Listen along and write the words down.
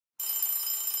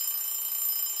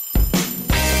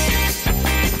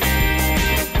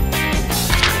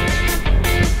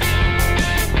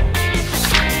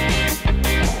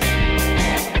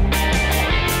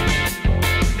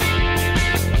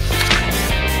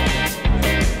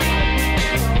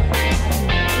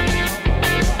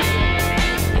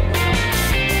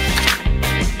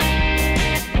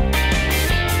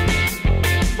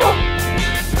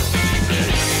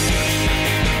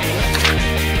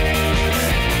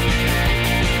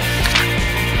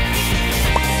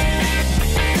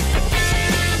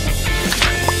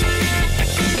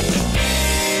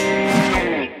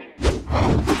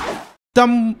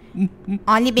tá...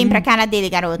 Olhe bem pra cara dele,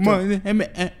 garoto.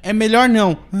 É melhor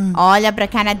não. Olha pra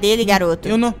cara dele, garoto.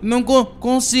 Eu não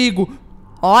consigo.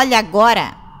 Olha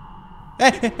agora.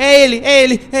 É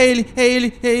ele.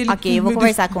 Ok, eu vou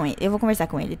conversar com ele. Eu vou conversar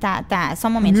com ele, tá? Só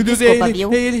um momento, Meu Deus, desculpa, é ele,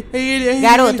 viu? É ele.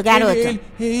 Garoto.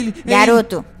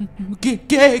 Garoto.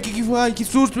 Que foi? Que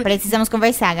susto. Precisamos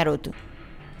conversar, garoto.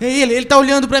 É ele tá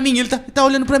olhando pra mim, ele tá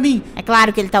olhando pra mim. É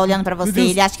claro que ele tá olhando pra você,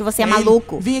 ele acha que você é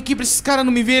maluco. Vem aqui pra esses caras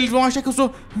não me verem, eles vão achar que eu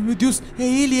sou... Meu Deus, é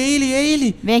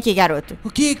ele. Vem aqui, garoto. O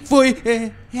que foi?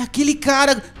 É aquele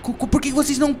cara, por que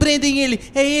vocês não prendem ele?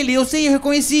 É ele, eu sei, eu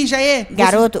reconheci, já é.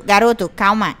 Garoto,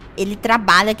 calma. Ele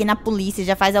trabalha aqui na polícia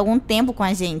já faz algum tempo com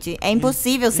a gente. É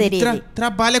impossível ser ele.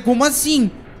 Trabalha como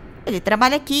assim? Ele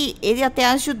trabalha aqui, ele até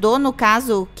ajudou no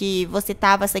caso que você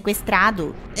tava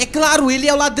sequestrado. É claro, ele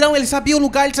é o ladrão, ele sabia o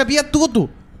lugar, ele sabia tudo.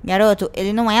 Garoto,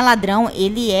 ele não é ladrão,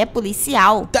 ele é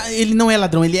policial. Ele não é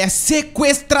ladrão, ele é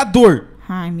sequestrador.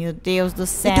 Ai, meu Deus do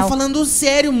céu. Eu tô falando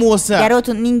sério, moça.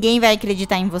 Garoto, ninguém vai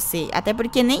acreditar em você. Até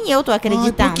porque nem eu tô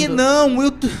acreditando. Ai, por que não?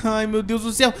 Ai, meu Deus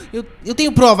do céu. Eu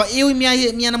tenho prova, eu e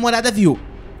minha namorada viu.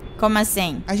 Como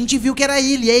assim? A gente viu que era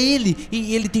ele, é ele.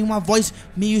 E ele tem uma voz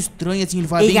meio estranha, assim, ele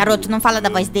fala bem... garoto, não fala da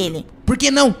voz dele. Por que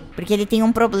não? Porque ele tem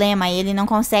um problema, ele não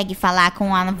consegue falar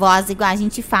com a voz igual a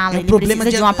gente fala. Ele problema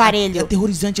precisa de um aparelho. É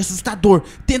aterrorizante, assustador.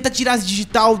 Tenta tirar as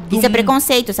digital do... Isso é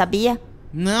preconceito, sabia?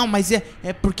 Não, mas é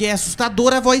porque é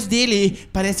assustadora a voz dele.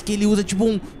 Parece que ele usa tipo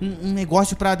um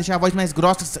negócio pra deixar a voz mais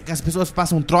grossa, que as pessoas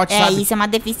passam um trote, sabe? Isso é uma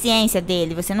deficiência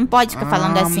dele. Você não pode ficar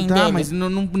falando assim dele. Mas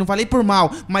não falei por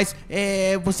mal. Mas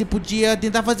você podia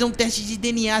tentar fazer um teste de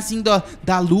DNA assim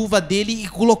da luva dele e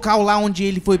colocar lá onde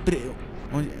ele foi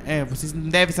vocês não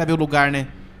devem saber o lugar, né?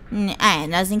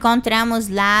 Nós encontramos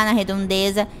lá na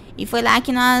redondeza e foi lá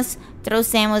que nós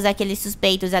trouxemos aqueles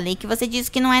suspeitos ali, que você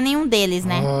disse que não é nenhum deles,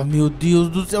 né? Oh, meu Deus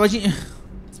do céu,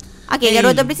 Ok,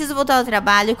 garoto, eu preciso voltar ao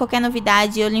trabalho. Qualquer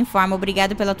novidade eu lhe informo.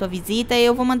 Obrigado pela tua visita.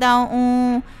 Eu vou mandar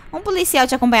um policial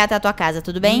te acompanhar até a tua casa,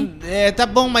 tudo bem? Tá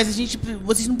bom, mas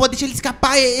vocês não podem deixar ele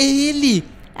escapar, é ele.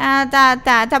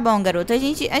 Tá bom, garoto. A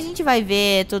gente vai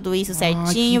ver tudo isso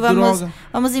certinho.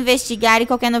 Vamos investigar e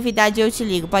qualquer novidade eu te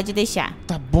ligo. Pode deixar.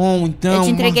 Tá bom, então. Eu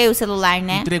te entreguei o celular,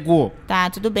 né? Entregou.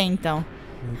 Tá, tudo bem, então.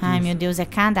 Ai, meu Deus, é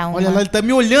cada um. Olha lá, ele tá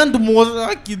me olhando, moça.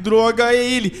 Ah, que droga é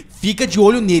ele. Fica de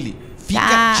olho nele.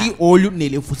 De olho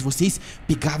nele. Se vocês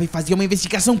pegavam e faziam uma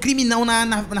investigação criminal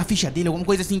na ficha dele, alguma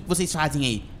coisa assim que vocês fazem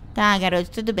aí. Tá, garoto,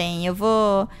 tudo bem. Eu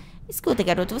vou... Escuta,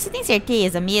 garoto, você tem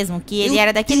certeza mesmo que ele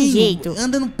era daquele jeito?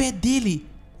 Anda no pé dele.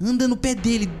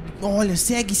 Olha,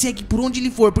 segue por onde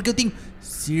ele for, porque eu tenho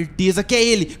certeza que é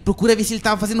ele. Procura ver se ele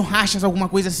tava fazendo rachas, alguma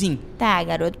coisa assim. Tá,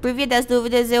 garoto, por via das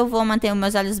dúvidas eu vou manter os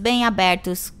meus olhos bem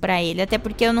abertos pra ele. Até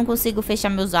porque eu não consigo fechar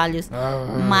meus olhos.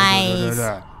 Mas...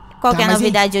 qualquer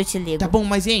novidade eu te ligo. Tá bom,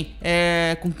 mas hein,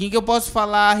 com quem que eu posso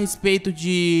falar a respeito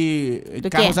de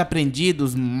carros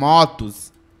apreendidos, motos?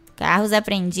 Carros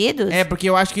apreendidos? Porque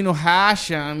eu acho que no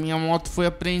racha a minha moto foi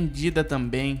apreendida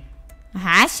também.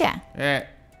 Racha?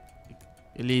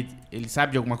 Ele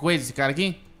sabe de alguma coisa, esse cara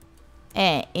aqui?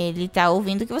 Ele tá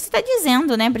ouvindo o que você tá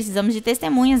dizendo, né? Precisamos de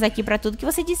testemunhas aqui pra tudo que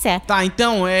você disser. Tá,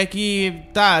 então,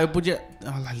 eu podia...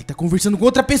 Olha lá, ele tá conversando com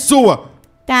outra pessoa.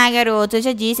 Tá, garoto, eu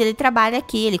já disse, ele trabalha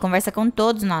aqui, ele conversa com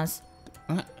todos nós.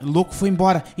 Louco, foi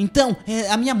embora. Então,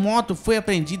 a minha moto foi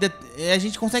apreendida. A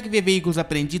gente consegue ver veículos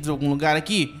apreendidos em algum lugar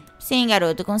aqui? Sim,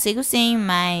 garoto, consigo sim,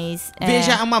 mas...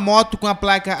 Veja uma moto com a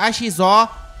placa AXO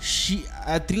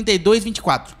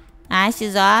 3224. AXO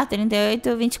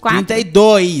 3824.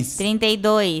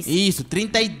 32. Isso,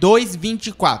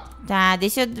 3224. Tá,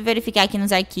 deixa eu verificar aqui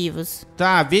nos arquivos.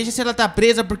 Tá, veja se ela tá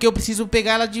presa, porque eu preciso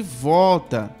pegar ela de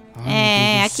volta.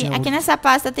 Aqui nessa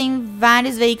pasta tem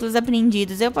vários veículos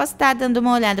apreendidos. Eu posso estar dando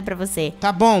uma olhada pra você.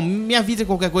 Tá bom, me avisa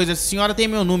qualquer coisa. A senhora tem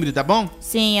meu número, tá bom?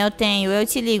 Sim, eu tenho. Eu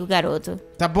te ligo, garoto.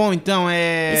 Tá bom, então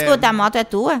Escuta, a moto é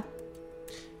tua?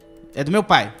 É do meu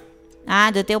pai.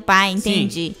 Ah, do teu pai,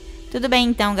 entendi. Sim. Tudo bem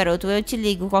então, garoto. Eu te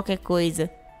ligo qualquer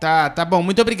coisa. Tá bom.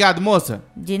 Muito obrigado, moça.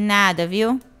 De nada,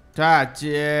 viu? Tá,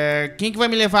 quem que vai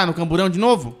me levar? No camburão de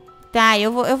novo? Tá,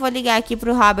 eu vou ligar aqui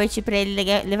pro Robert pra ele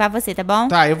levar você, tá bom?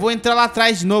 Tá, eu vou entrar lá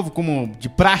atrás de novo, como de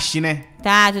praxe, né?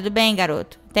 Tá, tudo bem,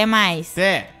 garoto. Até mais.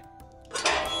 Até.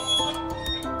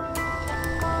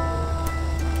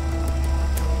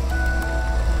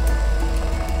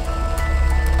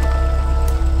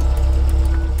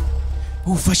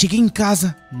 Ufa, cheguei em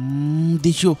casa.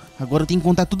 Agora eu tenho que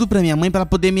contar tudo pra minha mãe pra ela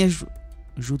poder me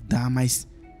ajudar, mas...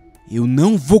 Eu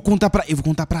não vou contar eu vou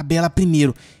contar pra Bela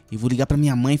primeiro. Eu vou ligar pra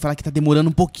minha mãe e falar que tá demorando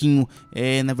um pouquinho.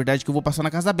 Na verdade que eu vou passar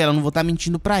na casa da Bela. Eu não vou estar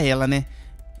mentindo pra ela, né?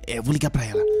 Eu vou ligar pra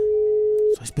ela.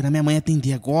 Só esperar minha mãe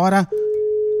atender agora.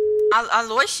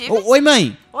 Alô, Steve? Oi,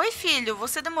 mãe. Oi, filho.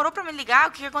 Você demorou pra me ligar?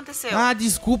 O que aconteceu? Ah,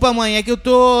 desculpa, mãe. É que eu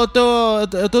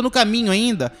tô no caminho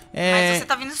ainda. Mas você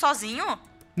tá vindo sozinho?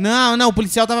 Não. O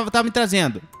policial tava me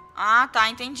trazendo. Ah, tá.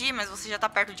 Entendi. Mas você já tá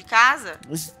perto de casa?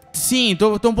 Sim,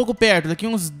 tô um pouco perto. Daqui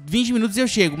uns 20 minutos eu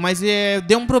chego. Mas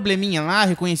deu um probleminha lá.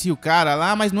 Reconheci o cara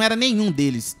lá, mas não era nenhum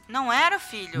deles. Não era,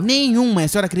 filho? Nenhum, mãe. A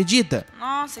senhora acredita?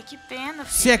 Nossa, que pena, filho.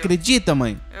 Você acredita,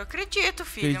 mãe? Eu acredito,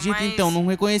 filho. Acredita? Mas... Então, não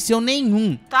reconheceu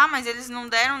nenhum. Tá, mas eles não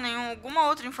deram alguma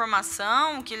outra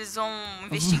informação que eles vão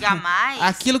investigar mais?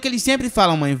 Aquilo que eles sempre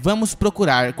falam, mãe. Vamos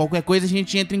procurar. Qualquer coisa a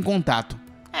gente entra em contato.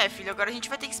 É, filho, agora a gente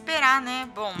vai ter que esperar, né?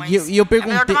 Bom, mas e eu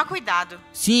perguntei... é melhor tomar cuidado.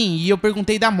 Sim, e eu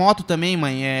perguntei da moto também,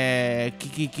 mãe,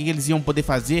 que eles iam poder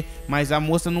fazer, mas a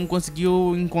moça não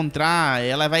conseguiu encontrar,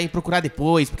 ela vai procurar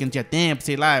depois, porque não tinha tempo,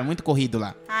 sei lá, é muito corrido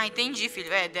lá. Ah, entendi, filho.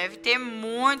 Deve ter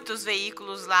muitos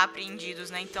veículos lá apreendidos,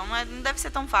 né? Então não deve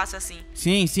ser tão fácil assim.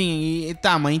 Sim,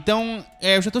 tá, mãe, então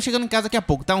eu já tô chegando em casa daqui a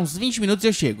pouco, tá? Uns 20 minutos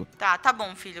eu chego. Tá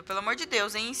bom, filho, pelo amor de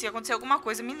Deus, hein? Se acontecer alguma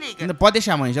coisa, me liga. Pode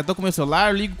deixar, mãe, já tô com meu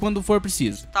celular, eu ligo quando for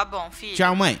preciso. Tá bom, filho.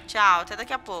 Tchau, mãe. Tchau, até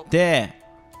daqui a pouco. Até.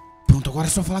 Pronto, agora é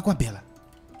só falar com a Bela.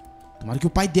 Tomara que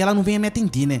o pai dela não venha me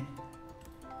atender, né?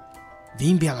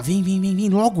 Vem, Bela, vem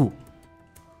logo.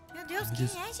 Meu Deus, quem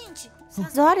é, gente?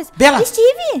 Essas horas. Bela!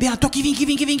 Steve! Bela, tô aqui, vem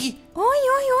aqui. Oi.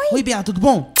 Oi, Bela, tudo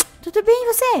bom? Tudo bem,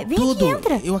 e você? Vem Tudo. aqui,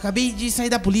 entra. Eu acabei de sair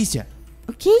da polícia.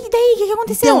 O que? E daí? O que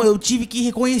aconteceu? Então, eu tive que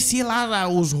reconhecer lá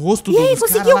os rostos E aí, dos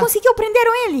caras lá. conseguiu?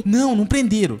 Prenderam ele? Não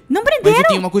prenderam. Não prenderam? Mas eu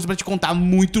tenho uma coisa pra te contar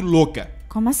muito louca.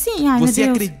 Como assim? Ai, Você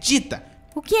meu Deus. acredita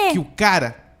O quê? que o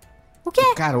cara... O quê?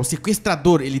 O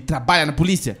sequestrador, ele trabalha na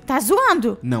polícia? Tá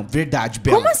zoando? Não, verdade,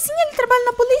 Bela. Como assim ele trabalha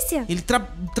na polícia? Ele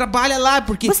trabalha lá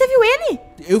porque... Você viu ele?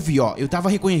 Eu vi, ó. Eu tava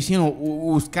reconhecendo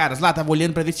os caras lá, tava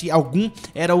olhando pra ver se algum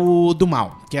era o do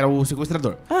mal, que era o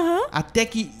sequestrador. Aham. Até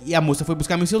que a moça foi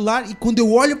buscar meu celular e quando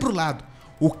eu olho pro lado,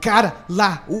 o cara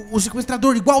lá, o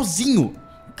sequestrador, igualzinho.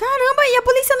 Caramba, e a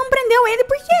polícia não prendeu ele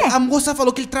por quê? A moça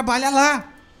falou que ele trabalha lá.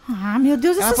 Ah, meu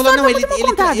Deus, essa Ela falou, história não, tá muito mal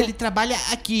contada. ele trabalha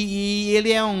aqui e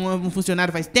ele é um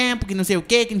funcionário faz tempo, que não sei o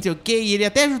que, e ele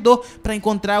até ajudou pra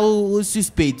encontrar os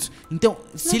suspeitos. Então,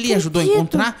 se ele ajudou a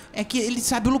encontrar, é que ele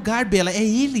sabe o lugar, Bela, é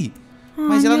ele.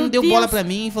 Mas ela não deu bola pra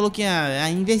mim e falou que ia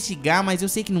investigar, mas eu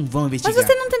sei que não vão investigar. Mas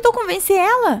você não tentou convencer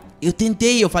ela? Eu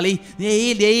tentei, eu falei, é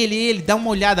ele, dá uma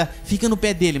olhada, fica no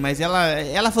pé dele. Mas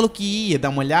ela falou que ia dar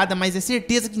uma olhada, mas é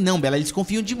certeza que não, Bela, eles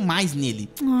confiam demais nele.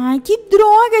 Ai, que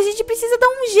droga, a gente precisa dar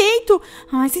um jeito.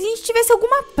 Ai, se a gente tivesse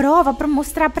alguma prova pra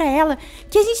mostrar pra ela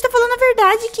que a gente tá falando a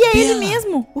verdade, que é ele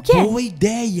mesmo. O quê? Boa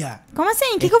ideia. Como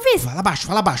assim? O que eu fiz? Fala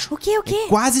baixo. O quê? É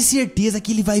quase certeza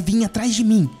que ele vai vir atrás de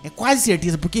mim. É quase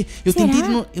certeza, porque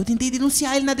eu tentei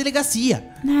denunciar ele na delegacia.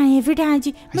 Ah, é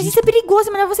verdade. Mas isso é perigoso,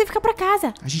 é melhor você ficar pra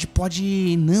casa. A gente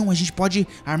pode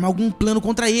armar algum plano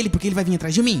contra ele, porque ele vai vir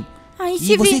atrás de mim. Ai,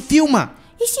 E você filma.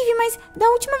 Steve, mas da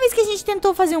última vez que a gente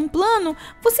tentou fazer um plano,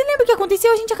 você lembra o que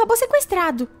aconteceu? A gente acabou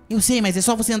sequestrado. Eu sei, mas é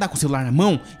só você andar com o celular na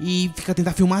mão e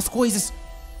tentar filmar as coisas.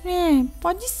 É,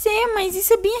 pode ser, mas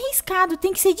isso é bem arriscado.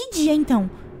 Tem que ser de dia, então.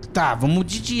 Tá, vamos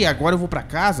de dia. Agora eu vou pra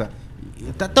casa.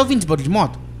 Tá ouvindo esse barulho de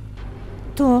moto?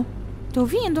 Tô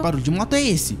ouvindo. Que barulho de moto é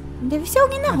esse? Deve ser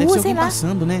alguém na rua, deve ser sei alguém lá.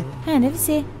 passando, né? É, deve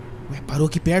ser. Ué, parou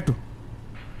aqui perto.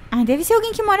 Ah, deve ser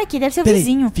alguém que mora aqui, deve ser o Peraí,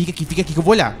 vizinho. fica aqui que eu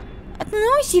vou olhar.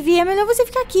 Não, Steve, é melhor você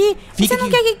ficar aqui. Fica Você não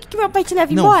aqui. quer que meu pai te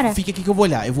leve Não, embora? fica aqui que eu vou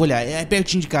olhar. É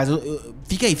pertinho de casa.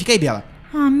 Fica aí, Bela.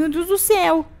 Ah, meu Deus do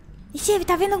céu. Steve,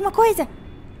 tá vendo alguma coisa?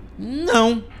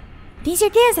 Não. Tem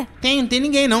certeza? Não tem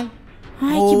ninguém, não.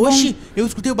 Ai, que bom. Oxi, eu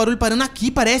escutei o barulho parando aqui,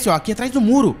 parece, ó. Aqui atrás do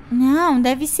muro. Não,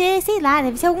 deve ser, sei lá,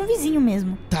 deve ser algum vizinho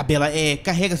mesmo. Tá, Bela,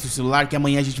 carrega seu celular que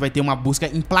amanhã a gente vai ter uma busca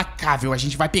implacável. A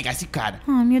gente vai pegar esse cara.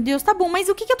 Ah, meu Deus, tá bom, mas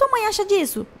o que a tua mãe acha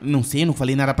disso? Não sei, não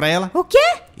falei nada pra ela. O quê?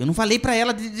 Eu não falei pra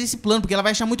ela desse plano, porque ela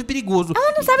vai achar muito perigoso.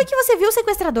 Ela não sabe que você viu o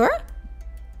sequestrador?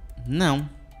 Não.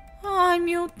 Ai,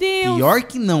 meu Deus. Pior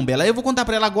que não, Bela. Eu vou contar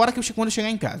pra ela agora quando eu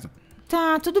chegar em casa.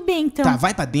 Tá, tudo bem então. Tá,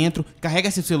 vai pra dentro, carrega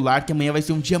seu celular, que amanhã vai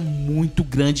ser um dia muito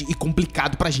grande e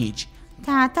complicado pra gente.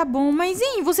 Tá bom, mas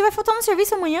hein, você vai faltar no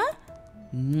serviço amanhã?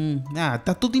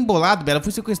 Tá tudo embolado, Bela. Eu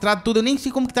fui sequestrado tudo. Eu nem sei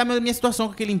como que tá a minha situação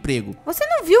com aquele emprego. Você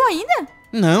não viu ainda?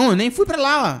 Não, eu nem fui pra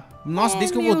lá, ó. Nossa,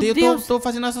 desde que eu meu voltei, Deus. eu tô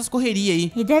fazendo essas correrias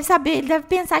aí. Ele deve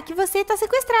pensar que você tá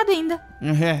sequestrado ainda.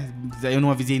 Eu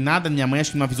não avisei nada, minha mãe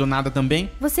acho que não avisou nada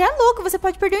também. Você é louco, você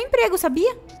pode perder o emprego,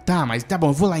 sabia? Tá, mas tá bom,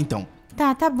 eu vou lá então.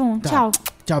 Tá bom, Tá. tchau.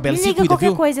 Tchau, Bela, Me se liga cuida, qualquer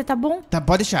viu? coisa, tá bom? Tá,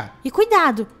 pode deixar. E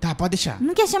cuidado. Tá, pode deixar.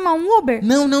 Não quer chamar um Uber?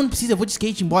 Não precisa, eu vou de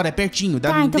skate embora, é pertinho. Dá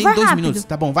Tá, então nem vai 2 rápido. minutos.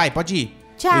 Tá bom, vai, pode ir.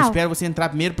 Tchau. Eu espero você entrar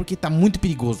primeiro porque tá muito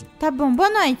perigoso. Tá bom,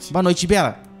 boa noite. Boa noite,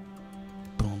 Bela.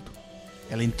 Pronto.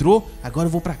 Ela entrou, agora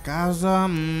eu vou pra casa.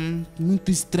 Muito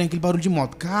estranho aquele barulho de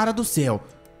moto. Cara do céu.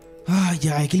 Ai,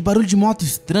 ai, aquele barulho de moto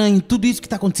estranho. Tudo isso que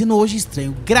tá acontecendo hoje é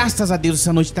estranho. Graças a Deus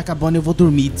essa noite tá acabando. Eu vou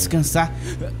dormir, descansar.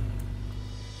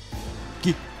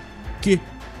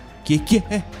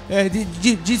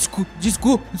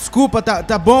 Desculpa,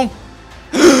 tá bom?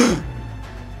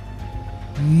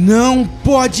 Não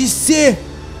pode ser!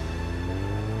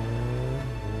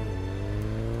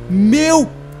 Meu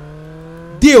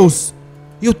Deus!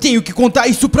 Eu tenho que contar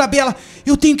isso pra Bela!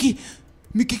 Eu tenho que...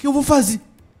 O que eu vou fazer?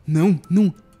 Não.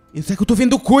 Será que eu tô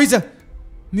vendo coisa?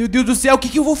 Meu Deus do céu, o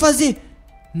que eu vou fazer?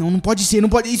 Não pode ser, não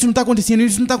pode... Isso não tá acontecendo,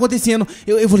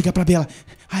 Eu vou ligar pra Bela.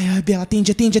 Ai, Bela,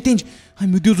 atende. Ai,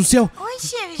 meu Deus do céu. Oi,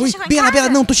 tia, já chegou em Bela, casa?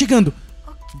 não, tô chegando.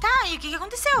 Tá, e o que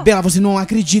aconteceu? Bela, você não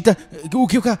acredita o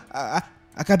que eu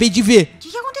acabei de ver. O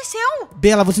que aconteceu?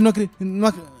 Bela, você não acredita...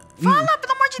 Fala,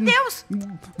 pelo amor de Deus.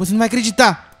 Você não vai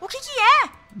acreditar. O que é?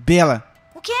 Bela,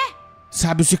 O quê?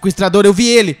 sabe o sequestrador? Eu vi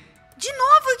ele. De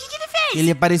novo, o que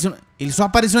ele fez? Ele só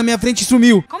apareceu na minha frente e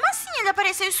sumiu. Como assim ele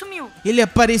apareceu e sumiu? Ele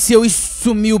apareceu e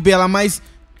sumiu, Bela, mas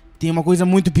tem uma coisa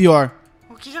muito pior.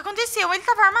 O que aconteceu? Ele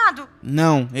tava armado?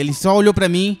 Não, ele só olhou pra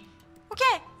mim O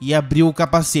quê? e abriu o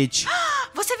capacete.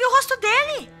 Você viu o rosto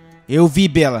dele? Eu vi,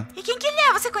 Bela. E quem que ele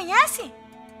é? Você conhece?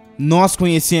 Nós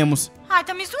conhecemos. Ai,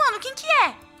 tá me zoando. Quem que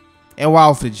é? É o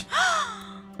Alfred.